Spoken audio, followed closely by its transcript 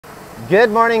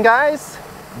Good morning, guys.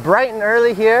 Bright and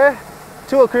early here.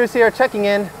 Tool crews here checking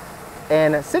in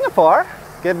Singapore.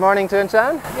 Good morning,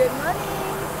 Tuan-chan. Good morning.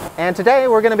 And today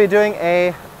we're going to be doing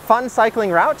a fun cycling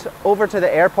route over to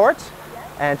the airport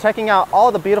and checking out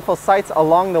all the beautiful sights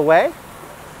along the way.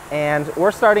 And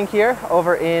we're starting here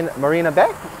over in Marina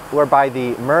Bay. We're by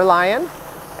the Merlion.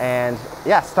 And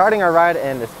yeah, starting our ride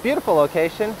in this beautiful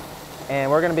location. And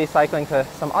we're going to be cycling to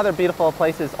some other beautiful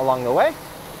places along the way.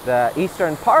 The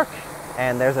Eastern Park,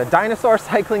 and there's a dinosaur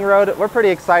cycling road. We're pretty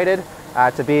excited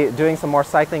to be doing some more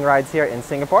cycling rides here in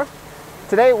Singapore.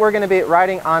 Today we're going to be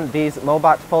riding on these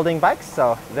Mobot folding bikes,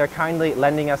 so they're kindly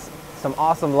lending us some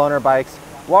awesome loaner bikes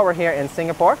while we're here in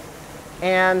Singapore.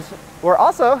 And we're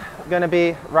also going to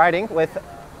be riding with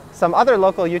some other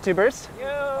local YouTubers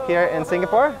here in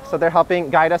Singapore, so they're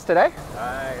helping guide us today.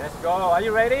 Alright, let's go. Are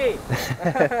you ready?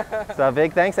 So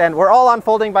big thanks, and we're all on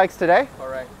folding bikes today.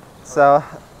 Alright. So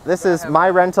this is my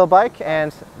rental bike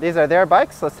and these are their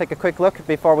bikes. Let's take a quick look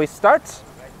before we start.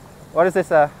 What is this,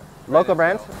 a local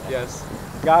brand? Yes.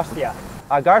 Garcia.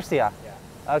 Garcia.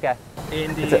 Yeah. Okay.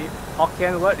 In the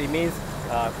Hokkien word, it means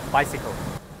bicycle.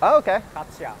 Oh, okay.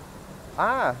 Garcia.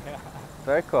 Ah,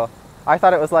 very cool. I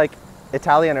thought it was like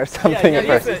Italian or something at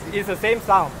first. It's the same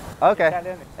sound. Okay.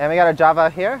 Italian. And we got a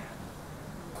Java here.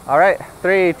 All right,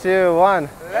 3, 2, 1.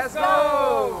 Let's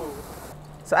go!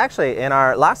 So actually, in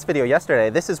our last video yesterday,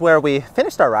 this is where we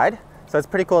finished our ride. So it's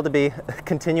pretty cool to be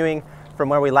continuing from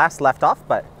where we last left off,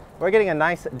 but we're getting a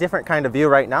nice different kind of view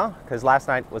right now because last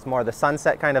night was more the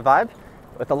sunset kind of vibe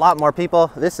with a lot more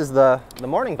people. This is the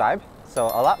morning vibe, so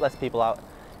a lot less people out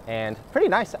and pretty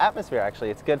nice atmosphere actually.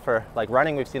 It's good for like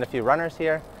running. We've seen a few runners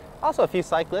here, also a few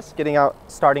cyclists getting out,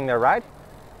 starting their ride.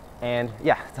 And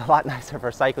yeah, it's a lot nicer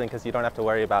for cycling because you don't have to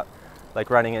worry about like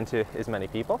running into as many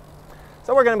people.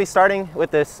 So we're going to be starting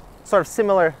with this sort of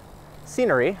similar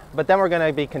scenery, but then we're going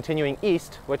to be continuing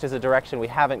east, which is a direction we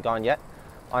haven't gone yet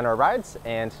on our rides.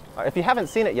 And if you haven't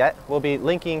seen it yet, we'll be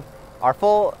linking our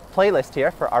full playlist here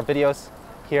for our videos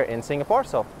here in Singapore.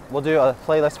 So we'll do a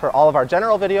playlist for all of our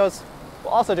general videos.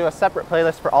 We'll also do a separate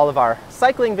playlist for all of our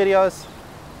cycling videos.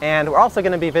 And we're also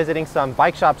going to be visiting some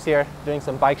bike shops here, doing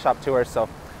some bike shop tours. So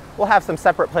we'll have some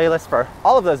separate playlists for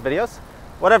all of those videos,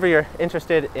 whatever you're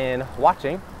interested in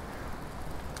watching.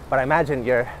 But I imagine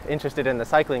you're interested in the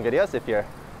cycling videos if you're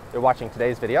watching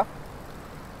today's video.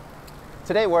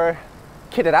 Today we're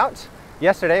kitted out.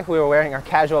 Yesterday we were wearing our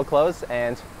casual clothes,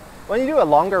 and when you do a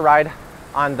longer ride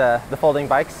on the folding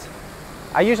bikes,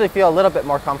 I usually feel a little bit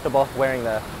more comfortable wearing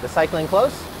the cycling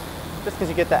clothes, just because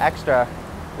you get the extra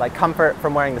like comfort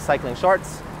from wearing the cycling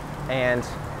shorts. And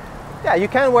yeah, you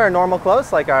can wear normal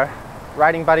clothes like our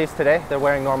riding buddies today. They're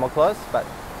wearing normal clothes, but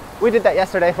we did that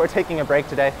yesterday. We're taking a break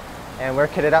today and we're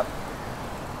kitted up.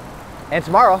 And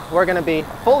tomorrow we're going to be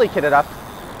fully kitted up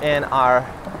in our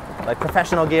like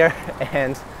professional gear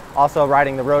and also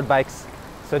riding the road bikes.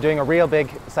 So doing a real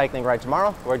big cycling ride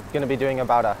tomorrow. We're going to be doing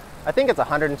about I think it's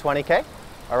 120K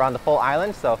around the full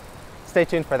island. So stay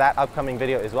tuned for that upcoming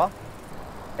video as well.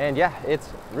 And yeah, it's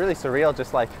really surreal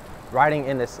just like riding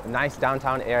in this nice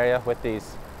downtown area with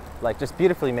these like just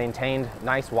beautifully maintained,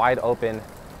 nice wide open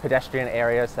pedestrian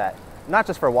areas that not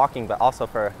just for walking, but also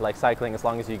for like cycling as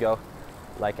long as you go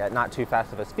like at not too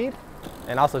fast of a speed.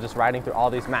 And also just riding through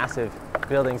all these massive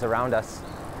buildings around us.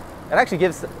 It actually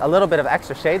gives a little bit of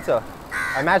extra shade, so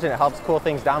I imagine it helps cool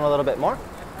things down a little bit more.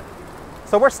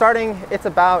 So we're starting, it's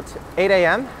about 8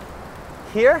 a.m.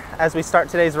 here as we start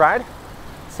today's ride.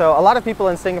 So a lot of people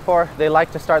in Singapore, they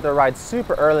like to start their ride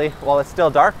super early while it's still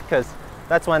dark because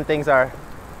that's when things are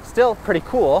still pretty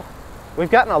cool. We've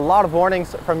gotten a lot of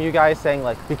warnings from you guys saying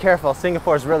like, be careful,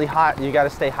 Singapore is really hot, you got to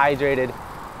stay hydrated.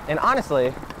 And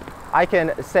honestly, I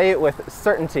can say it with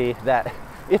certainty that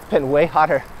it's been way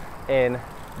hotter in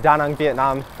Da Nang,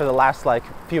 Vietnam for the last like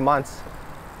few months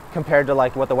compared to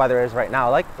like what the weather is right now.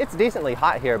 Like it's decently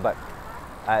hot here, but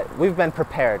we've been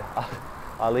prepared.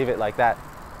 I'll leave it like that.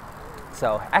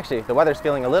 So actually the weather's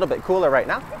feeling a little bit cooler right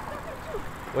now,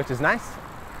 which is nice.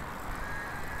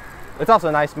 It's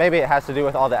also nice, maybe it has to do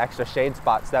with all the extra shade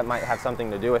spots. That might have something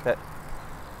to do with it.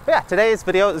 But yeah, today's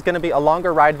video is going to be a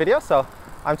longer ride video, so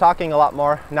I'm talking a lot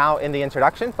more now in the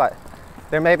introduction, but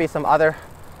there may be some other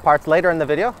parts later in the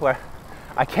video where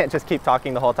I can't just keep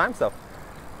talking the whole time, so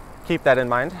keep that in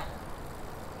mind.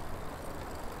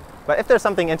 But if there's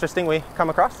something interesting we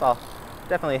come across, I'll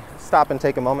definitely stop and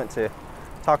take a moment to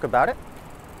talk about it.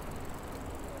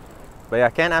 But yeah,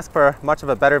 I can't ask for much of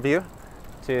a better view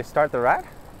to start the ride.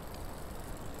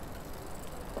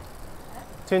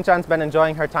 Chun-chan's been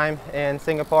enjoying her time in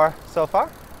Singapore so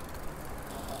far?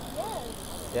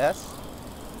 Yes. Yes?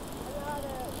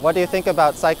 What do you think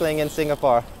about cycling in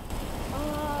Singapore?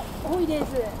 多いです。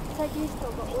サイクリス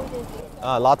トが多いです。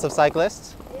Lots of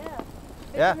cyclists?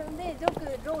 Yeah. Yeah. で、よ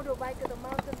くロードバイクとマ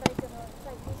ウンテンバイクの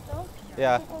サイクリスト。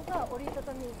 Yeah. ここが折りた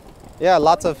たみ。 Yeah,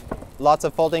 lots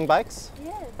of folding bikes.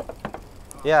 Yes.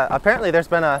 Yeah, apparently there's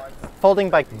been a folding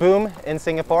bike boom in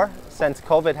Singapore since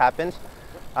COVID happened.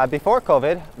 Before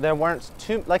COVID, there weren't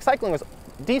too, like cycling was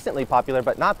decently popular,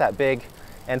 but not that big.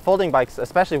 And folding bikes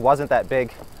especially wasn't that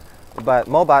big. But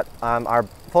Mobot, our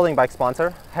folding bike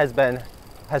sponsor, has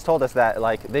told us that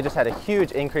like they just had a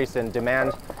huge increase in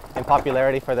demand and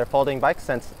popularity for their folding bikes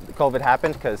since COVID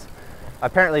happened, because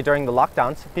apparently during the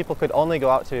lockdowns, people could only go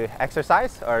out to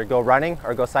exercise or go running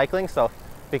or go cycling. So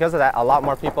because of that, a lot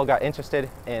more people got interested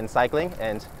in cycling,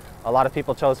 and a lot of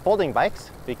people chose folding bikes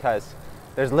because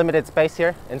there's limited space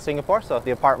here in Singapore. So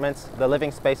the apartments, the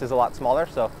living space is a lot smaller.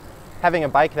 So having a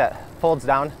bike that folds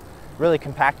down, really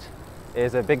compact,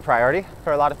 is a big priority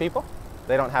for a lot of people.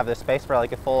 They don't have the space for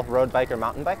like a full road bike or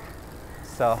mountain bike.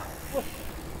 So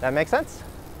that makes sense.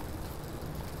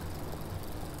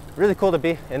 Really cool to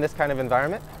be in this kind of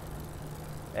environment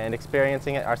and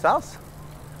experiencing it ourselves.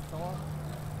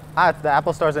 The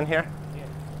Apple Store's in here?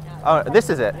 Oh, this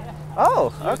is it?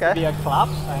 Oh, okay. Used to be a club,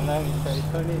 and then they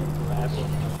turned it into Apple.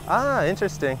 Ah,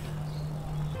 interesting.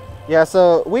 Yeah,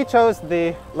 so we chose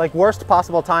the like worst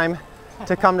possible time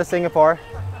to come to Singapore.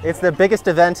 It's the biggest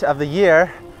event of the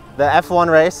year, the F1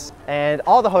 race, and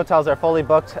all the hotels are fully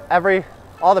booked.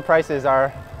 All the prices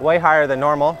are way higher than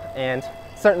normal, and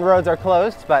certain roads are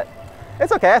closed, but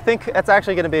it's okay. I think it's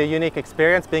actually going to be a unique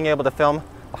experience being able to film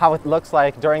how it looks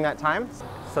like during that time.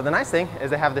 So the nice thing is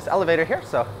they have this elevator here,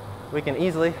 so we can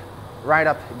easily ride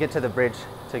up, get to the bridge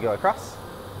to go across.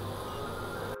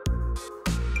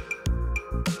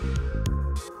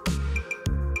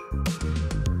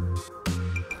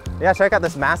 Yeah, check out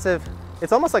this massive,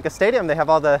 it's almost like a stadium. They have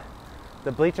all the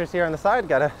bleachers here on the side.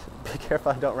 Gotta be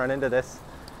careful I don't run into this.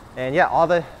 And yeah,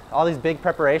 all these big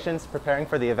preparations preparing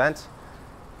for the event.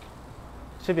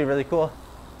 Should be really cool.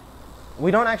 We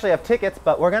don't actually have tickets,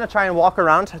 but we're gonna try and walk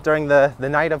around during the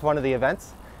night of one of the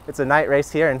events. It's a night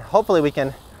race here, and hopefully we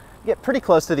can get pretty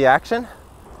close to the action.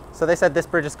 So they said this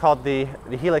bridge is called the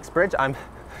Helix Bridge. I'm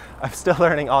still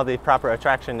learning all the proper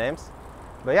attraction names.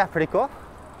 But yeah, pretty cool.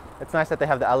 It's nice that they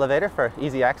have the elevator for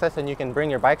easy access, and you can bring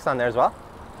your bikes on there as well.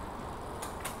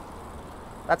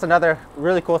 That's another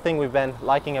really cool thing we've been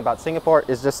liking about Singapore,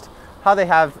 is just how they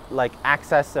have like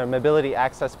access or mobility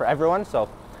access for everyone. So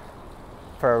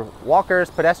for walkers,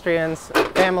 pedestrians,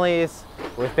 families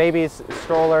with babies,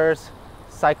 strollers,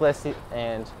 cyclists,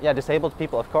 and yeah, disabled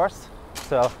people, of course.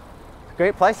 So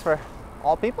great place for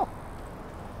all people.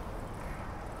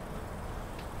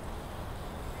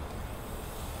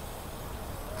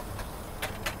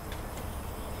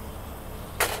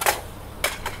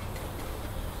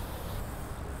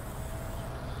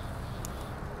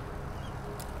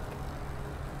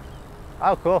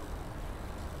 Oh, cool.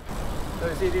 So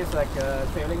you see this like a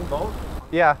sailing boat?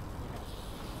 Yeah.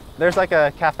 There's like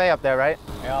a cafe up there, right?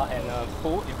 Yeah, and a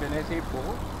pool, infinity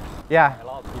pool. Yeah. A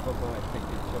lot of people go and take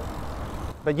pictures.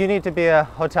 But you need to be a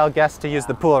hotel guest to use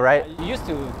the pool, right? You used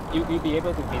to, you'd be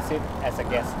able to visit as a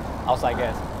guest, outside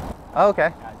guest. Oh,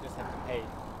 okay. Yeah, just have to pay.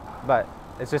 But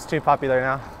it's just too popular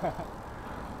now.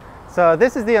 So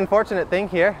this is the unfortunate thing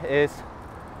here, is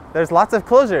there's lots of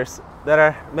closures that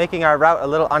are making our route a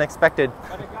little unexpected.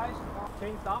 But guys,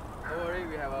 change stop. Don't worry,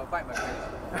 we have a bike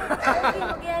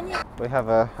mechanic. We have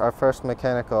our first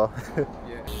mechanical.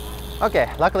 Yeah. Okay,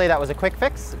 luckily that was a quick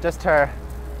fix. Just her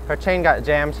chain got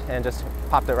jammed and just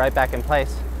popped it right back in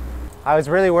place. I was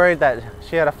really worried that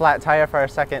she had a flat tire for a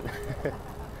second.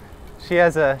 She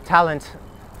has a talent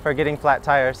for getting flat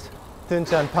tires.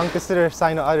 Tunchan, pankasuru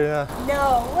saino aru na.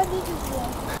 No, what did you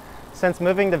say? Since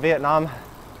moving to Vietnam,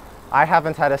 I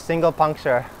haven't had a single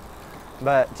puncture,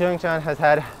 but Tunchan has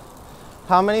had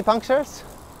how many punctures?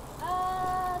 3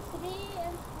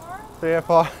 and 4. 3 or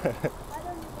 4. I don't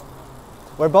know.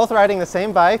 We're both riding the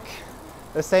same bike,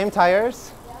 the same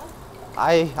tires.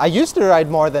 Yeah. I used to ride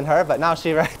more than her, but now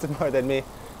she rides more than me.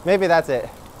 Maybe that's it.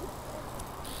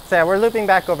 So yeah, we're looping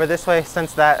back over this way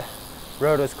since that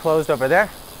road was closed over there.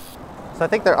 So I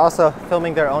think they're also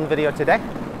filming their own video today.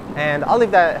 And I'll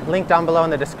leave that link down below in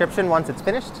the description once it's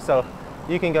finished, so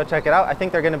you can go check it out. I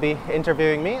think they're going to be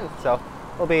interviewing me, so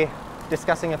we'll be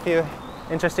discussing a few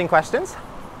interesting questions.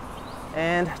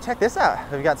 And check this out.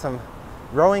 We've got some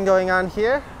rowing going on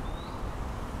here.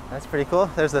 That's pretty cool.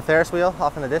 There's the Ferris wheel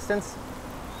off in the distance.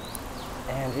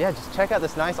 And yeah, just check out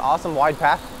this nice, awesome wide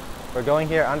path. We're going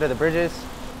here under the bridges.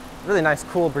 Really nice,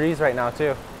 cool breeze right now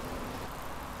too.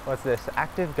 What's this?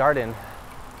 Active garden.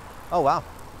 Oh wow.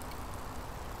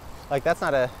 Like that's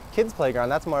not a kids playground.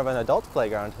 That's more of an adult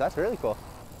playground. That's really cool.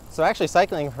 So actually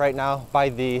cycling right now by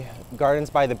the Gardens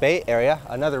by the Bay area,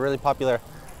 another really popular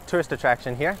tourist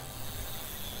attraction here.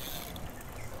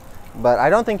 But I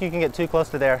don't think you can get too close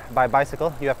to there by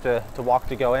bicycle. You have to walk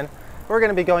to go in. We're going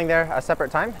to be going there a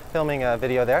separate time, filming a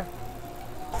video there.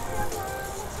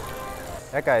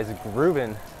 That guy's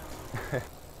grooving.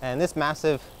 And this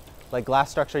massive like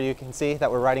glass structure you can see that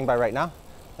we're riding by right now,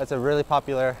 that's a really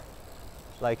popular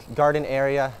like garden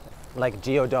area, like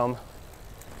geodome.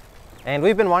 And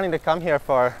we've been wanting to come here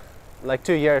for like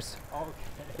 2 years. Okay.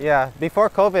 Yeah, before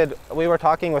COVID, we were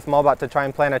talking with Mobot to try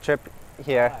and plan a trip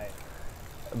here. Right.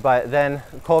 But then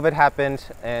COVID happened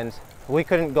and we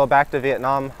couldn't go back to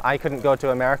Vietnam. I couldn't go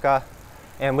to America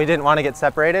and we didn't want to get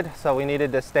separated. So we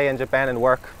needed to stay in Japan and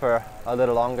work for a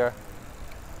little longer.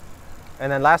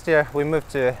 And then last year we moved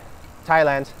to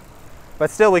Thailand, but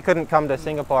still we couldn't come to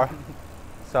Singapore.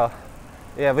 So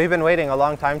yeah, we've been waiting a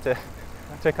long time to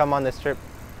come on this trip.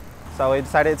 So we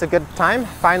decided it's a good time.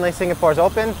 Finally, Singapore's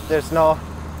open. There's no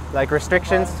like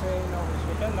restrictions. No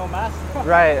restriction, no mask.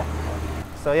 Right.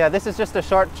 So yeah, this is just a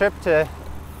short trip to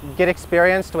get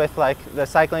experienced with like the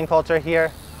cycling culture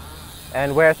here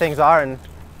and where things are. And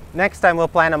next time we'll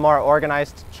plan a more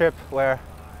organized trip where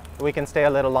we can stay a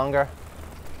little longer.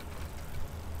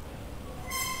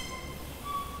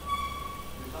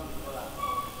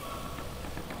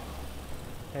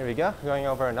 Here we go, going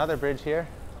over another bridge here.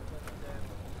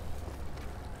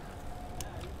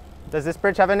 Does this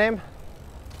bridge have a name?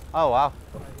 Oh, wow.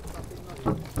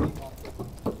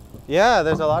 Yeah,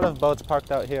 there's a lot of boats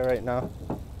parked out here right now.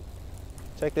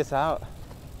 Check this out.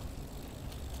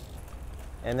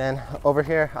 And then over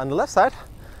here on the left side,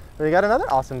 we got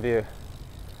another awesome view.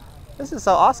 This is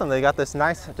so awesome. They got this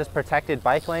nice, just protected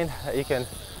bike lane that you can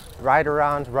ride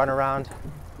around, run around,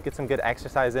 get some good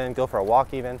exercise in, go for a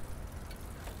walk even.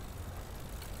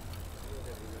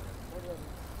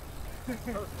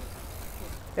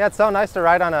 Yeah, it's so nice to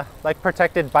ride on a like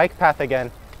protected bike path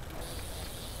again.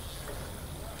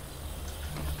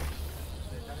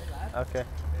 Okay.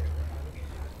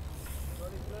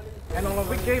 And on a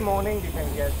weekday morning, you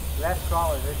can get less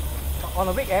crowded. On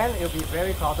a weekend, it'll be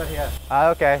very crowded here.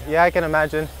 Okay, yeah, I can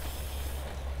imagine.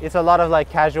 It's a lot of like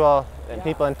casual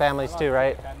people and families too,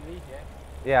 right? Family, yeah.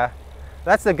 Yeah,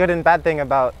 that's the good and bad thing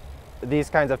about these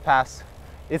kinds of paths.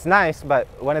 It's nice, but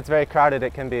when it's very crowded,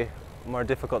 it can be more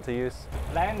difficult to use.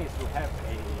 Plan is to have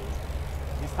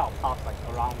this type of path like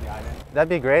around the island. That'd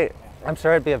be great. I'm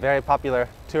sure it'd be a very popular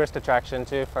tourist attraction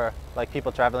too for like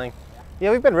people traveling.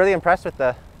 Yeah, we've been really impressed with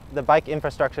the bike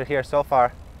infrastructure here so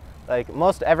far. Like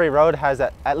most every road has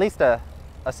at least a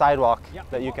sidewalk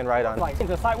that you can ride on. Like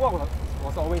the sidewalk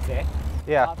was always there.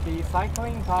 Yeah. But the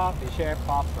cycling path, the shared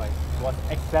path, like was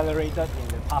accelerated in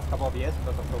the past couple of years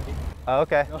because of COVID. Oh,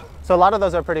 okay. So a lot of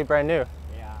those are pretty brand new.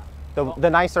 Yeah. The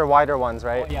nicer, wider ones,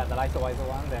 right? Oh, yeah, the lighter wider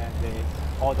ones,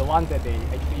 or the ones that they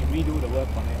actually redo the work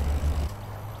on it.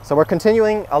 So we're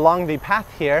continuing along the path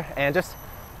here and just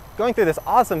going through this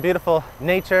awesome, beautiful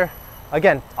nature.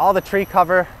 Again, all the tree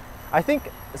cover. I think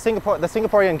the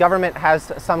Singaporean government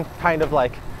has some kind of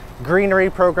like greenery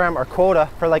program or quota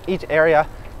for like each area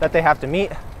that they have to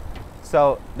meet.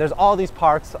 So there's all these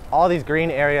parks, all these green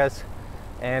areas,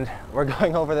 and we're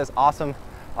going over this awesome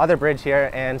other bridge here,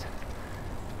 and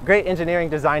great engineering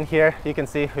design here. You can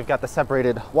see we've got the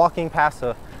separated walking path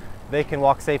so they can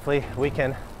walk safely. We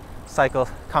can cycle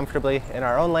comfortably in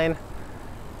our own lane,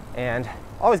 and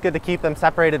always good to keep them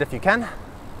separated if you can.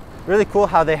 Really cool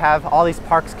how they have all these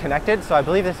parks connected. So I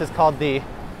believe this is called the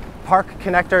Park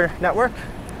Connector Network.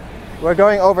 We're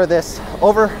going over this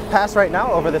overpass right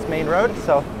now, over this main road.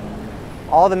 So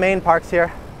all the main parks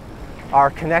here are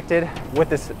connected with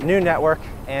this new network.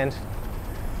 And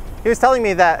he was telling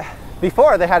me that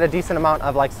before they had a decent amount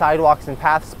of like sidewalks and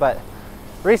paths, but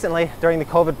recently during the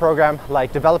COVID program,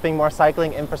 like developing more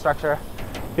cycling infrastructure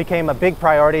became a big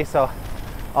priority. So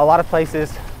a lot of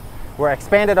places were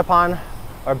expanded upon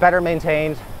or better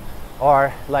maintained,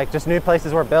 or like just new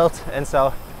places were built. And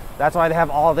so that's why they have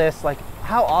all this. Like,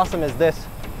 how awesome is this?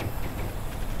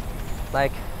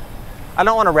 Like, I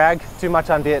don't want to rag too much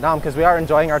on Vietnam because we are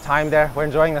enjoying our time there. We're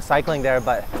enjoying the cycling there,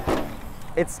 but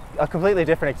it's a completely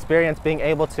different experience being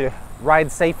able to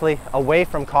ride safely away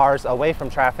from cars, away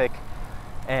from traffic,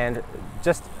 and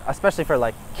just especially for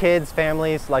like kids,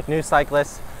 families, like new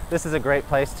cyclists, this is a great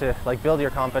place to like build your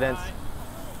confidence.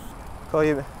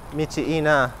 Koyi Michi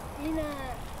Ina.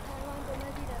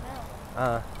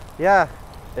 Yeah,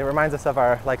 it reminds us of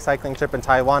our like cycling trip in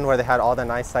Taiwan where they had all the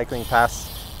nice cycling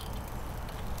paths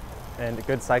and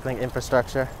good cycling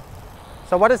infrastructure.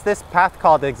 So what is this path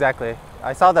called exactly?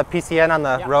 I saw the PCN on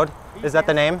the Yeah. road. Is that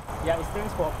the name? Yeah, it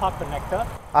stands for Park Connector.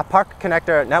 A Park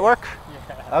Connector Network?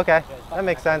 Yeah. Okay, Yeah, it's Park that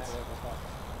makes Connector sense. Network as well.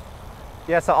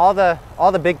 Yeah, so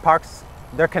all the big parks,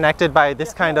 they're connected by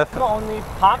this kind of... Not only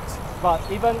parks, but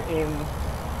even in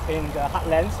the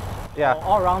heartlands, Yeah. or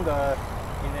all around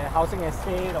in the housing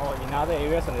estate or in other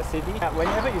areas of the city.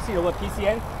 Whenever you see the word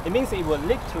PCN, it means it will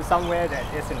lead to somewhere that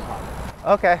is in a park.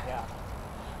 Okay. Yeah.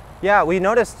 Yeah, we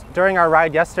noticed during our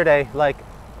ride yesterday, like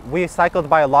we cycled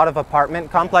by a lot of apartment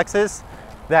complexes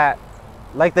that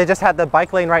like they just had the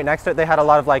bike lane right next to it. They had a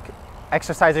lot of like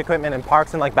exercise equipment and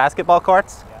parks and like basketball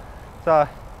courts. Yeah. So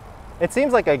it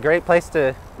seems like a great place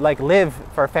to like live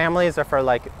for families or for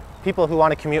like people who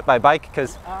want to commute by bike,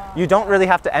 because you don't really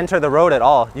have to enter the road at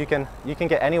all. You can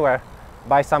get anywhere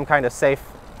by some kind of safe,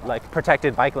 like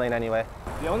protected bike lane anyway.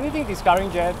 The only thing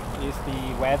discouraging, Jeff, is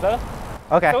the weather.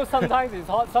 Okay. So sometimes it's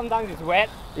hot, sometimes it's wet.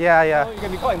 Yeah, So yeah. you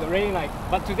can be caught in the rain.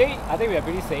 But today, I think we are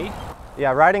pretty safe.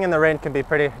 Yeah, riding in the rain can be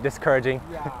pretty discouraging.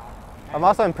 Yeah. I'm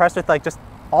also impressed with like just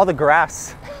all the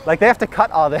grass. Like they have to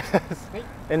cut all this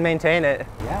and maintain it.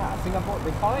 Yeah, Singapore,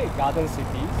 they call it a garden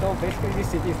city. So basically this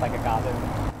city is like a garden.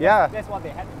 Yeah, That's what they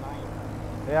had in mind.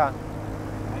 yeah,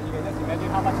 And you can just imagine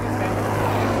how much they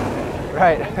spend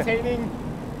right. maintaining.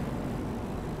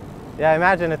 Yeah, I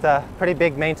imagine it's a pretty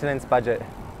big maintenance budget.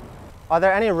 Are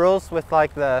there any rules with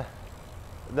like the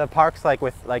parks, like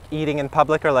with like eating in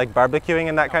public or like barbecuing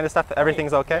and that kind of stuff?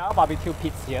 Everything's okay? There are barbecue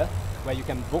pits here where you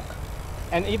can book.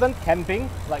 And even camping,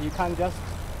 like you can't just,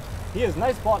 here's a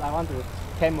nice spot, I want to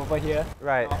camp over here.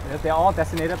 Right. They're all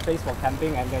designated place for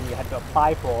camping, and then you have to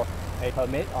apply for a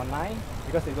permit online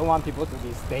because they don't want people to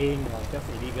be staying just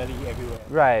illegally everywhere.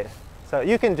 Right. So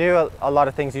you can do a lot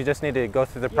of things, you just need to go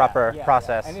through the proper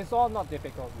process. And it's all not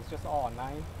difficult, it's just all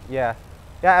online. Yeah.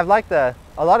 Yeah, I've liked a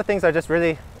lot of things are just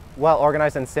really well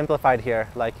organized and simplified here.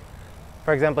 Like,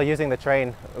 for example, using the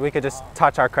train, we could just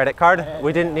touch our credit card.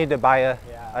 We didn't need to buy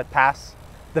a pass.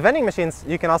 The vending machines,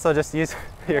 you can also just use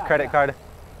your credit card,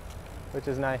 which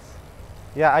is nice.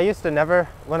 Yeah, I used to never,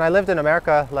 when I lived in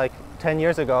America like 10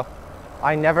 years ago,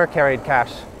 I never carried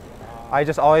cash. I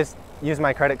just always used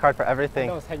my credit card for everything.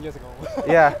 That was 10 years ago.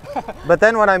 Yeah, but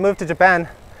then when I moved to Japan,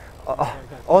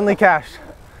 only cash.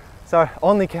 Sorry,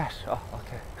 only cash. Oh,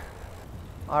 okay.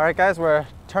 All right, guys, we're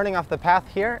turning off the path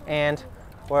here and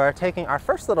we're taking our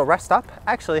first little rest stop.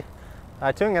 Actually,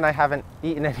 Tung and I haven't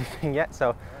eaten anything yet,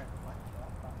 so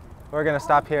we're gonna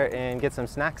stop here and get some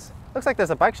snacks. Looks like there's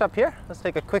a bike shop here. Let's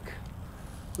take a quick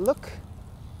look.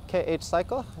 KH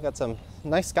Cycle. I got some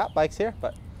nice Scott bikes here,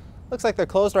 but looks like they're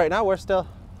closed right now. We're still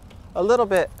a little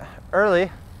bit early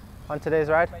on today's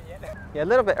ride. Yeah, a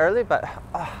little bit early, but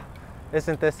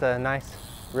isn't this a nice,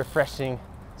 refreshing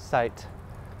sight?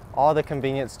 All the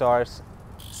convenience stores.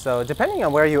 So depending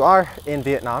on where you are in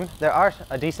Vietnam, there are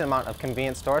a decent amount of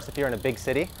convenience stores if you're in a big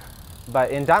city.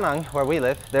 But in Da Nang, where we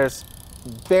live, there's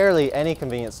barely any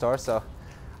convenience store. So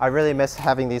I really miss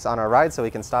having these on our ride so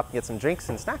we can stop and get some drinks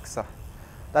and snacks. So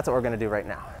that's what we're gonna do right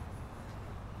now.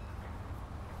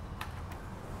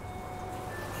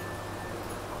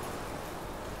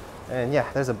 And yeah,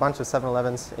 there's a bunch of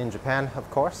 7-Elevens in Japan, of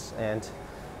course, and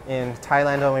in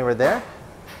Thailand when we were there.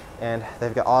 And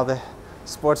they've got all the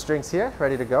sports drinks here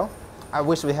ready to go. I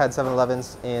wish we had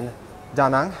 7-Elevens in Da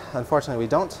Nang. Unfortunately, we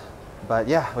don't. But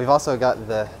yeah, we've also got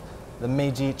the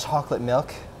Meiji chocolate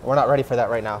milk. We're not ready for that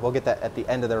right now. We'll get that at the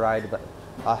end of the ride,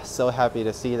 but so happy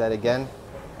to see that again.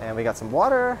 And we got some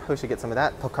water. We should get some of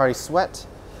that. Pocari Sweat.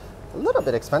 A little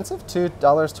bit expensive,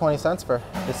 $2.20 for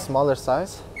this smaller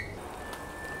size.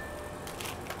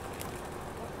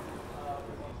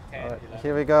 All right,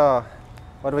 here we go.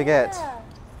 What do we get?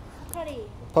 Curry.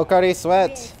 Pocari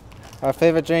Sweat, our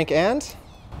favorite drink, and?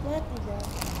 What is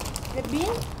that? Red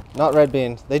bean? Not red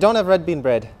bean. They don't have red bean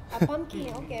bread. Pumpkin.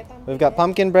 Okay, pumpkin. We've got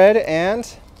pumpkin bread and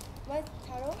What?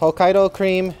 Taro? Hokkaido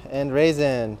cream and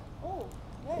raisin. Oh,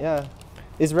 good. Yeah.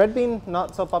 Is red bean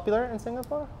not so popular in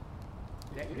Singapore?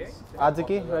 Yeah, it is.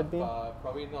 Adzuki, red bean?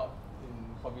 Probably not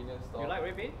in convenience store. You like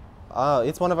red bean? Oh,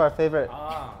 it's one of our favorite. Do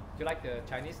you like the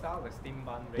Chinese style, the steam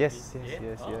bun red Yes, bean? yes, Yeah?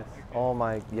 yes, Oh, yes. okay. Oh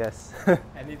my, yes.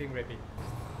 Anything red bean.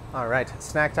 All right,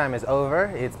 snack time is over.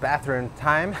 It's bathroom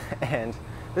time, and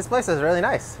this place is really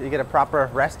nice. You get a proper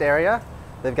rest area.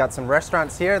 They've got some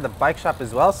restaurants here, the bike shop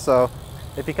as well, so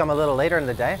if you come a little later in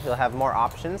the day, you'll have more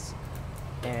options.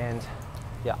 And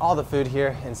yeah, all the food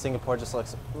here in Singapore just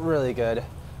looks really good.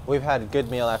 We've had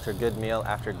good meal after good meal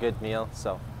after good meal,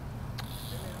 so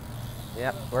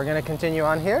yeah, we're gonna continue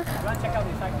on here. You want to check out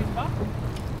the cyclist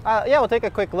park? Yeah, we'll take a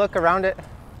quick look around it.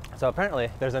 So apparently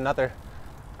there's another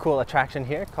cool attraction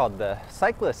here called the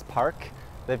Cyclist Park.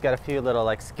 They've got a few little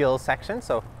like skill sections,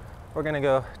 so we're gonna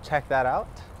go check that out.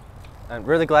 I'm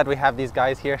really glad we have these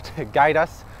guys here to guide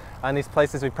us on these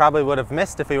places we probably would have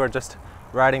missed if we were just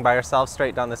riding by ourselves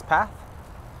straight down this path.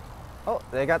 Oh,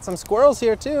 they got some squirrels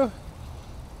here too.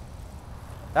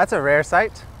 That's a rare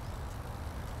sight.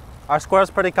 Are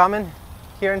squirrels pretty common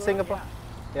here in Singapore?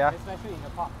 Yeah. Especially in the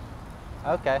park.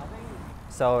 Okay.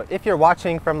 So if you're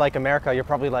watching from like America, you're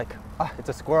probably like, oh, it's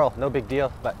a squirrel, no big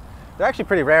deal. But they're actually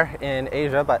pretty rare in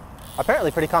Asia, but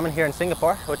apparently pretty common here in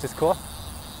Singapore, which is cool.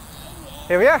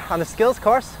 Here we are on the skills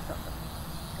course.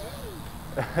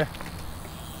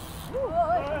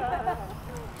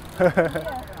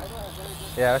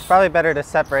 Yeah, it's probably better to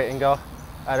separate and go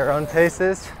at our own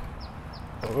paces.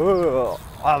 Ooh.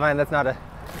 Oh man, that's not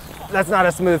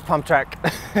a smooth pump track.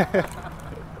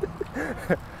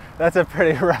 That's a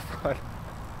pretty rough one.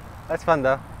 That's fun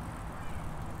though.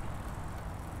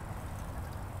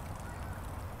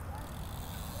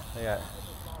 Yeah.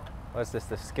 What's this?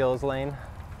 The skills lane?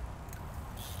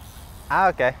 Ah,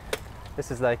 okay.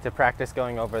 This is like to practice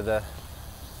going over the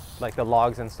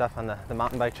logs and stuff on the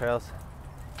mountain bike trails.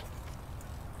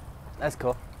 That's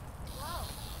cool.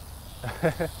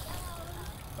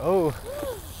 Oh.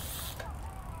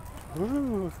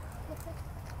 Ooh.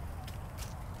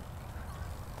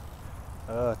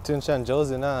 Tunshan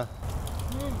Josen, huh?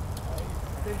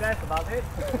 I think that's about it.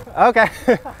 Okay.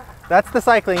 That's the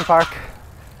cycling park.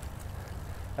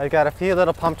 I got a few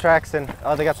little pump tracks and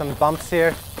oh, they got some bumps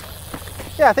here.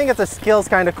 Yeah, I think it's a skills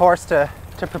kind of course to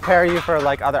prepare you for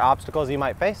like other obstacles you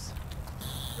might face.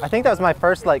 I think that was my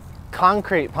first like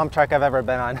concrete pump track I've ever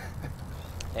been on.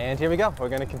 And here we go. We're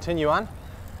going to continue on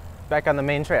back on the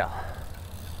main trail.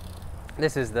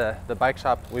 This is the bike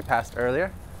shop we passed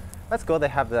earlier. That's cool. They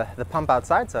have the pump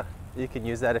outside, so you can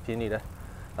use that if you need a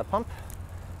pump.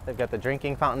 They've got the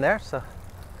drinking fountain there, so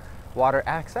water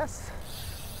access.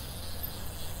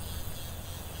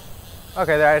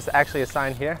 Okay, there is actually a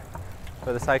sign here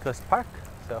for the cyclist park,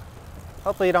 so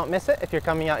hopefully you don't miss it if you're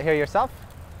coming out here yourself.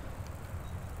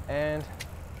 And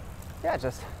yeah,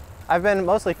 I've been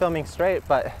mostly filming straight,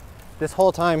 but this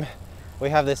whole time we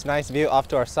have this nice view off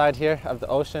to our side here of the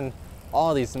ocean.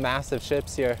 All these massive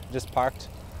ships here just parked.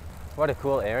 What a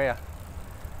cool area.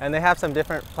 And they have some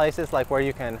different places like where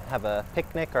you can have a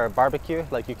picnic or a barbecue,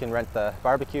 like you can rent the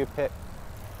barbecue pit.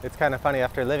 It's kind of funny,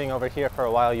 after living over here for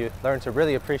a while, you learn to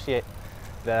really appreciate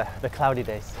the cloudy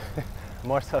days,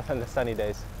 more so than the sunny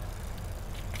days.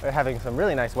 We're having some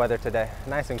really nice weather today,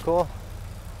 nice and cool.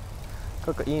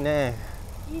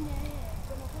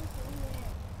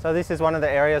 So this is one of the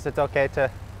areas it's okay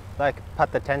to like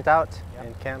put the tent out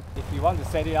and camp. If you want to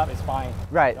set it up, it's fine.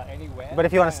 Right. Like anywhere. But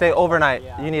if you want to stay overnight,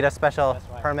 yeah, you need a special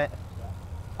right. permit.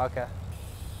 Yeah. Okay.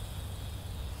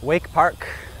 Wake Park.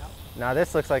 Now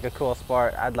this looks like a cool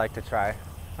sport I'd like to try.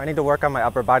 I need to work on my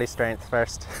upper body strength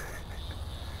first.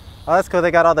 Oh, that's cool. They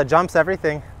got all the jumps,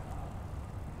 everything.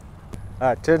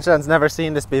 Tunshan's never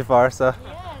seen this before, so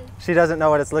she doesn't know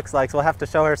what it looks like, so we'll have to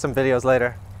show her some videos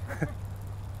later.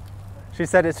 She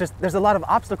said it's just, there's a lot of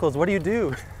obstacles. What do you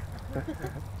do?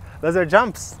 Those are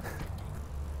jumps.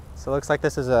 So it looks like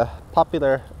this is a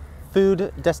popular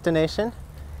food destination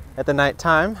at the night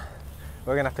time.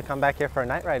 We're gonna have to come back here for a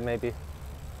night ride maybe.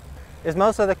 Is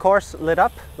most of the course lit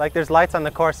up? Like there's lights on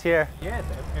the course here? Yes,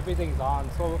 everything's on.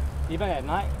 So even at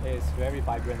night, it's very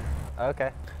vibrant.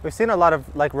 Okay. We've seen a lot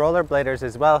of like rollerbladers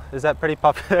as well. Is that pretty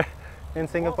popular in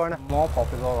Singapore now? More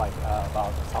popular like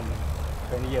about some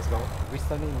 20 years ago.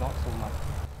 Recently, not so much.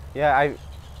 Yeah,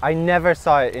 I never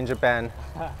saw it in Japan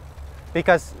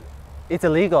because it's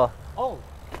illegal. Oh.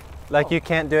 Like you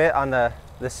can't do it on the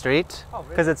street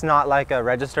because it's not like a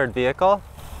registered vehicle.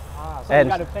 So you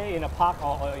gotta play in a park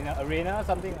or in an arena or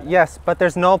something? Like yes, but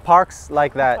there's no parks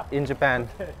like that in Japan.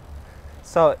 Okay.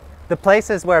 So the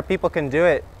places where people can do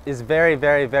it is very,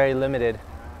 very, very limited.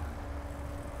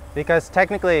 Because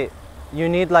technically you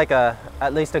need like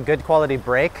at least a good quality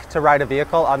brake to ride a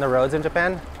vehicle on the roads in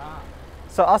Japan.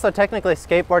 So also technically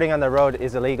skateboarding on the road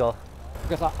is illegal.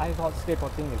 Because I thought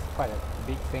skateboarding is quite a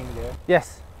big thing there.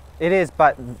 Yes, it is,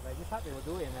 but Like this type they will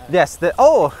do it in a yes,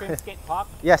 skate park.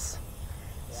 yes.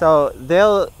 So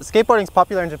skateboarding's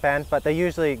popular in Japan, but they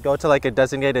usually go to like a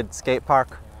designated skate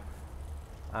park.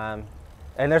 And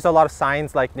there's a lot of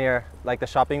signs like near like the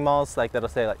shopping malls, like that'll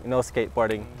say like no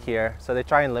skateboarding here. So they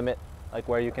try and limit like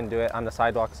where you can do it on the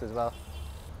sidewalks as well.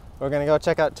 We're gonna go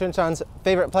check out Tunshan's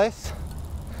favorite place,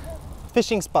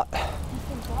 fishing spot.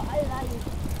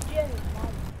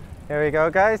 Here we go,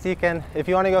 guys. You can, if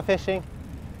you want to go fishing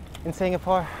in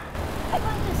Singapore, I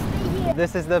want to stay here.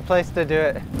 this is the place to do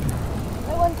it.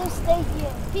 I want to stay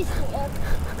here.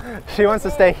 Fishing. She wants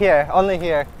to stay here, only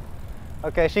here.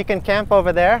 Okay, she can camp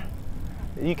over there,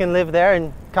 You can live there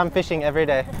and come fishing every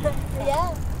day.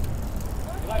 Yeah.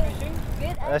 You like fishing?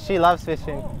 Good. She loves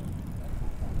fishing.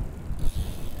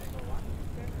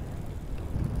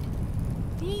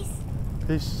 Peace.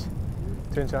 Fish.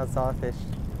 Tunchan saw a fish.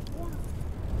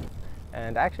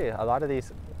 And actually, a lot of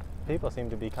these people seem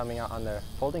to be coming out on their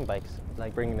folding bikes,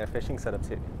 like bringing their fishing setups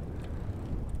here.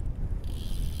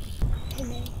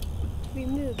 And then we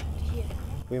moved here.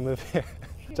 We moved here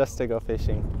just to go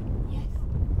fishing. Yes.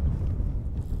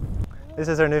 This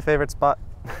is our new favorite spot.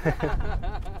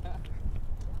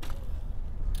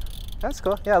 That's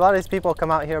cool. Yeah, a lot of these people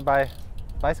come out here by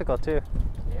bicycle too.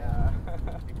 Yeah.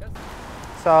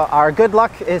 So our good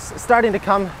luck is starting to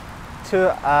come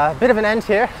to a bit of an end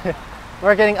here.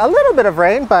 We're getting a little bit of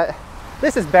rain, but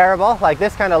this is bearable. Like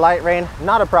this kind of light rain,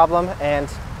 not a problem. And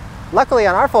luckily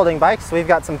on our folding bikes, we've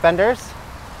got some fenders.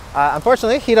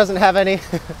 Unfortunately, he doesn't have any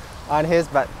on his,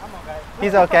 but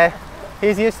he's okay.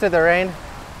 He's used to the rain.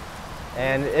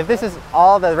 And if this is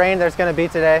all the rain there's going to be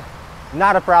today,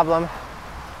 not a problem.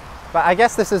 But I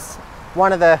guess this is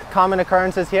one of the common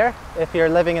occurrences here if you're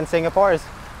living in Singapore, is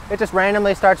it just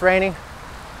randomly starts raining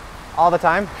all the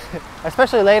time,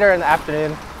 especially later in the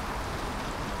afternoon.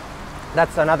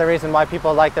 That's another reason why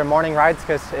people like their morning rides,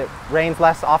 because it rains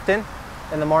less often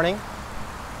in the morning.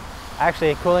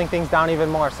 Actually cooling things down even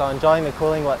more, so enjoying the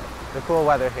cool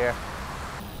weather here.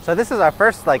 So this is our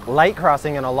first like light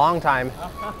crossing in a long time,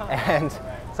 and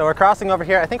so we're crossing over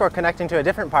here. I think we're connecting to a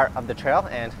different part of the trail,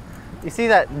 and you see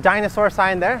that dinosaur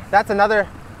sign there? That's another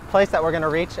place that we're going to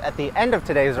reach at the end of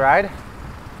today's ride.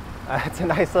 It's a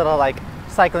nice little like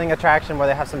cycling attraction where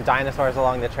they have some dinosaurs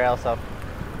along the trail, so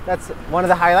that's one of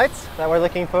the highlights that we're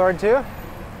looking forward to.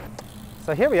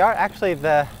 So here we are, actually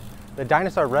the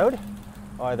dinosaur road,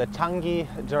 or the Changi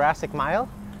Jurassic Mile,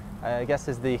 I guess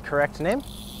is the correct name,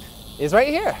 is right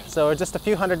here. So we're just a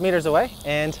few hundred meters away,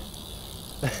 and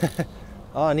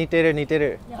oh,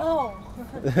 niteru. No.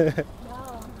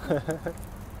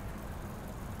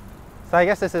 So I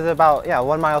guess this is about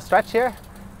 1 mile stretch here,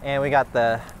 and we got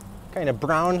the kind of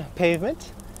brown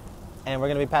pavement, and we're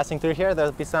going to be passing through here.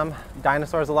 There'll be some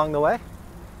dinosaurs along the way.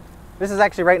 This is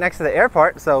actually right next to the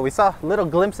airport, so we saw little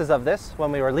glimpses of this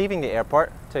when we were leaving the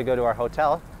airport to go to our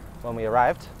hotel when we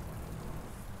arrived.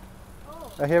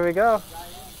 So here we go.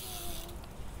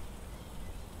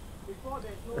 Before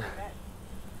there's no net.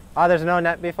 Oh, there's no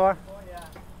net before?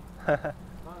 Oh, yeah.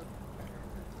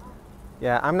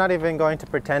 Yeah, I'm not even going to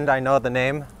pretend I know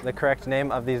the correct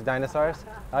name of these dinosaurs.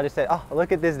 I'll just say, oh,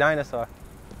 look at this dinosaur.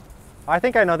 I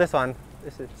think I know this one.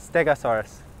 This is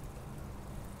Stegosaurus.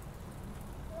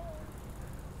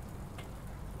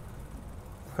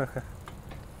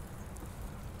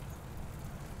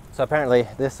 So apparently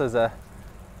this was a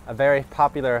very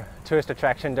popular tourist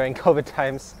attraction during COVID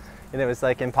times, and it was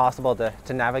like impossible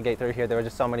to navigate through here. There were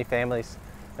just so many families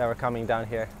that were coming down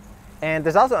here. And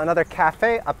there's also another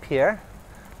cafe up here.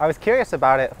 I was curious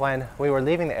about it when we were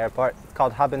leaving the airport. It's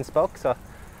called Hub and Spoke, so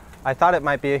I thought it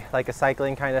might be like a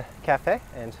cycling kind of cafe,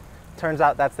 and turns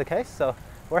out that's the case. So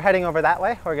we're heading over that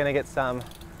way. We're gonna get some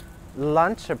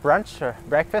lunch or brunch or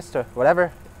breakfast or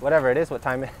whatever it is, what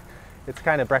time it's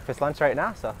kind of breakfast lunch right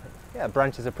now, so yeah,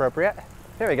 brunch is appropriate.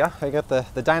 Here we go. I got the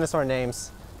dinosaur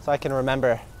names so I can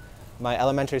remember my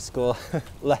elementary school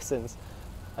lessons.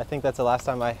 I think that's the last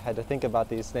time I had to think about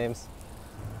these names.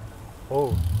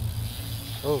 Oh.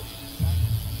 Oh.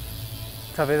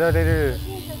 Taberareru.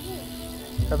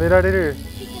 Taberareru.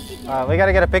 We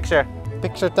gotta get a picture.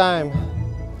 Picture time.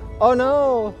 Oh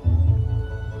no!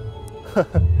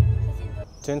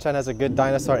 Jun-chan has a good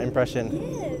dinosaur impression.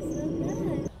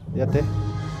 Yes, not bad.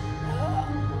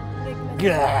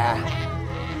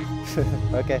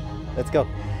 Yatte. Okay, let's go.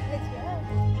 Let's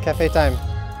go. Cafe time.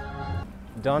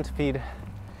 Don't feed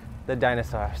the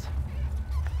dinosaurs.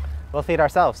 We'll feed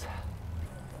ourselves.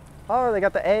 Oh, they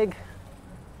got the egg.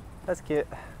 That's cute.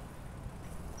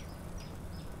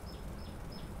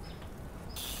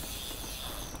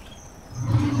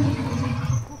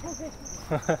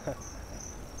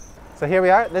 So here we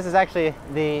are. This is actually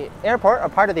the airport, or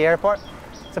part of the airport.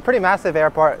 It's a pretty massive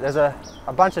airport. There's a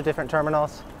bunch of different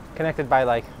terminals connected by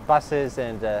like buses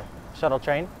and shuttle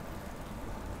train.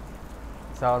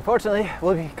 So unfortunately,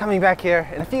 we'll be coming back here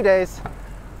in a few days.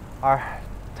 Our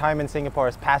time in Singapore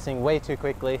is passing way too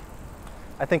quickly.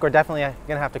 I think we're definitely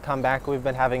gonna have to come back. We've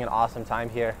been having an awesome time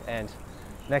here, and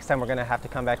next time we're gonna have to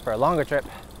come back for a longer trip.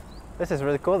 This is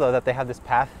really cool though, that they have this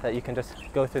path that you can just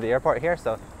go through the airport here.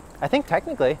 So I think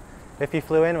technically, if you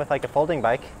flew in with like a folding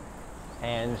bike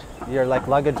and your like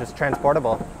luggage was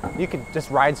transportable, you could just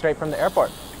ride straight from the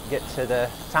airport, get to the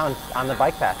town on the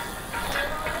bike path.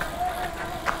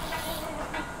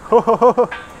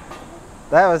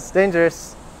 That was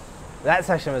dangerous. That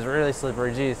section was really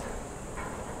slippery, geez.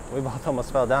 We both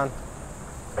almost fell down.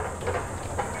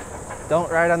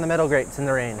 Don't ride on the metal grates in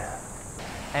the rain.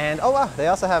 And oh wow, they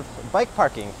also have bike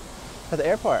parking for the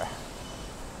airport.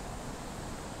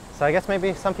 So I guess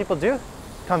maybe some people do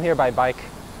come here by bike.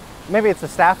 Maybe it's the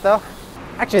staff though.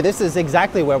 Actually, this is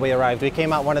exactly where we arrived. We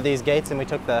came out one of these gates and we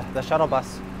took the shuttle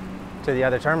bus to the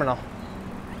other terminal.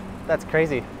 That's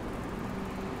crazy.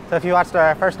 So if you watched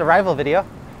our first arrival video,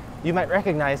 you might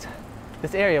recognize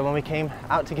this area when we came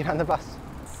out to get on the bus.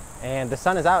 And the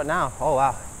sun is out now. Oh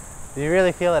wow. You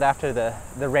really feel it after the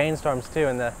rainstorms too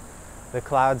and the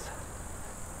clouds.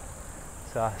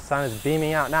 So the sun is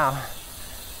beaming out now.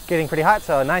 Getting pretty hot,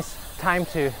 so a nice time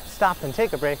to stop and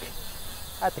take a break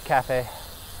at the cafe.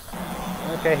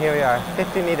 Okay, here we are,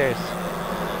 50 meters.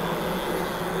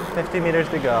 50 meters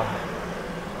to go.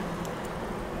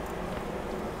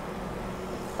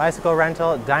 Bicycle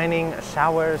rental, dining,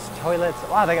 showers, toilets.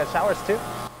 Wow, they got showers too.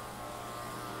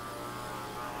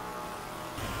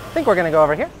 I think we're gonna go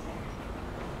over here.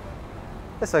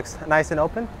 This looks nice and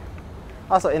open.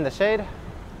 Also in the shade.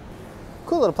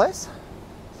 Cool little place.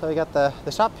 So we got the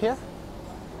shop here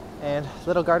and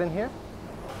little garden here.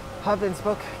 Hub and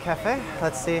Spoke Cafe.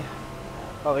 Let's see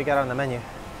what we got on the menu.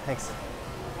 Thanks.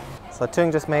 So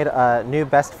Tung just made a new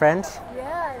best friend.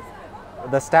 Yes.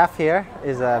 The staff here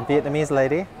is a Vietnamese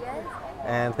lady. Yes.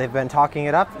 And they've been talking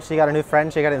it up. She got a new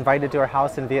friend. She got invited to her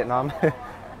house in Vietnam.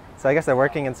 So I guess they're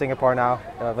working in Singapore now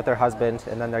with their husband,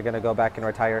 and then they're going to go back and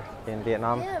retire in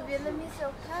Vietnam. Yeah, Vietnamese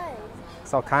so kind.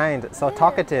 So kind, so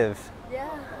talkative. Yeah.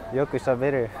 Yoku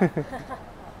shaberu.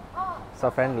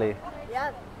 So friendly.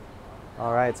 Yeah.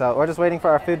 All right, so we're just waiting for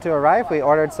our food to arrive. We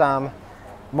ordered some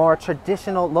more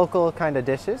traditional local kind of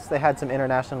dishes. They had some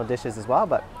international dishes as well,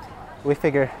 but we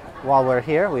figure while we're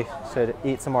here, we should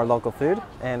eat some more local food.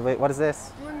 And wait, what is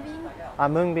this? Moonbeam. A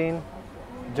mung bean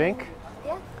drink?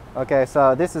 Yeah. Okay,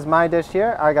 so this is my dish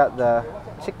here. I got the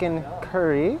chicken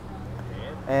curry.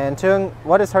 And Tung,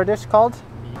 what is her dish called?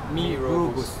 Mi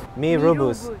rubus. Mi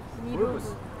rubus. Mi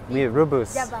rubus. Mi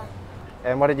rubus. Java.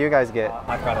 And what did you guys get?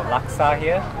 I've got a laksa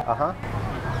here. Uh-huh.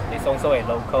 It's also a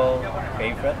local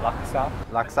favorite, laksa.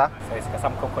 Laksa? So it's got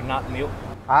some coconut milk.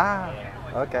 Ah,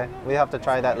 okay. We have to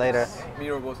try that later.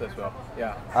 Mirrors as well.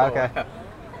 Yeah. Okay.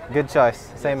 Good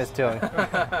choice. Same as Tung.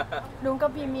 Đúng có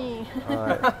bì mì.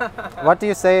 Alright. What do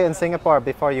you say in Singapore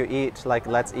before you eat? Like,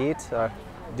 let's eat? Or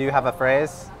do you have a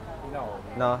phrase? No.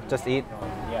 No, just eat?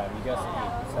 Yeah, we just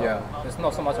eat. So Yeah. there's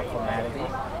not so much of formality.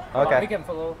 Okay. But we can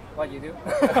follow what you do.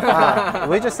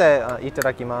 We just say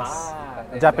itadakimasu.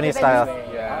 That's Japanese the style. way.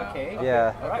 Yeah. Okay.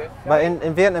 Yeah. Alright. But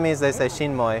in Vietnamese they say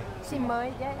xin moi. Xin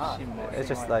mới. Yeah. It's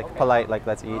just like polite, like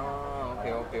let's eat.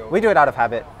 Okay. We do it out of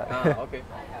habit. Okay.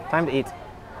 Time to eat.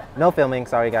 No filming,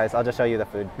 sorry guys, I'll just show you the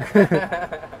food.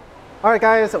 Alright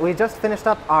guys, we just finished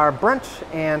up our brunch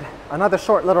and another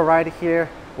short little ride here.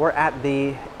 We're at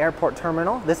the airport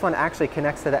terminal. This one actually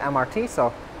connects to the MRT,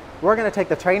 so we're gonna take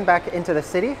the train back into the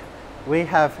city. We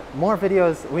have more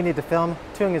videos we need to film.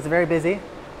 Tung is very busy.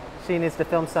 She needs to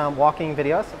film some walking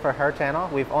videos for her channel.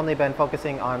 We've only been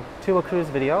focusing on Tua Cruise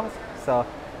videos, so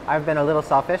I've been a little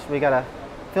selfish. We gotta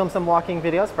film some walking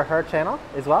videos for her channel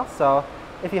as well. So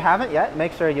if you haven't yet,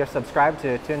 make sure you're subscribed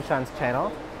to Tun Chan's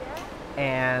channel.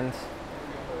 And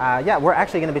yeah, we're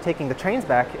actually going to be taking the trains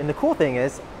back. And the cool thing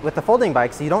is, with the folding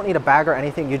bikes, you don't need a bag or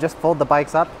anything. You just fold the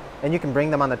bikes up and you can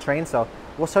bring them on the train. So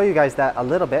we'll show you guys that a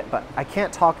little bit, but I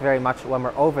can't talk very much when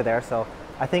we're over there. So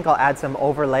I think I'll add some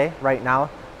overlay right now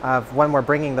of when we're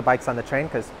bringing the bikes on the train,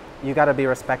 because you got to be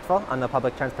respectful on the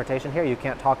public transportation here. You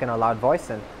can't talk in a loud voice,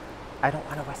 and I don't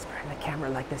want to whisper in the camera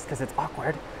like this because it's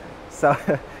awkward. So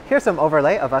here's some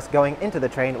overlay of us going into the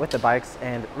train with the bikes,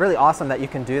 and really awesome that you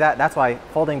can do that. That's why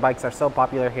folding bikes are so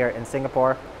popular here in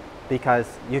Singapore, because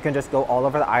you can just go all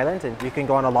over the island and you can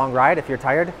go on a long ride if you're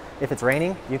tired. If it's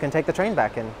raining, you can take the train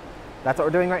back, and that's what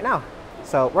we're doing right now.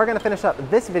 So we're gonna finish up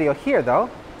this video here though.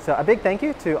 So a big thank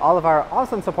you to all of our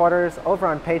awesome supporters over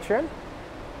on Patreon.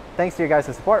 Thanks to your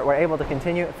guys' support, we're able to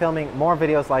continue filming more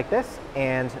videos like this,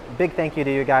 and big thank you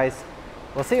to you guys.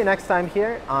 We'll see you next time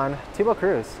here on Tua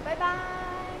Cruise. Bye-bye.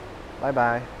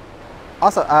 Bye-bye.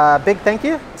 Also, big thank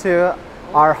you to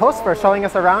our hosts for showing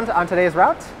us around on today's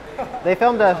route. They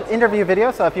filmed an interview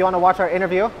video, so if you want to watch our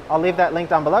interview, I'll leave that link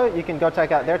down below. You can go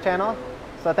check out their channel.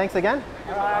 So thanks again.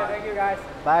 All right, thank you guys.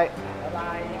 Bye.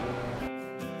 Bye-bye.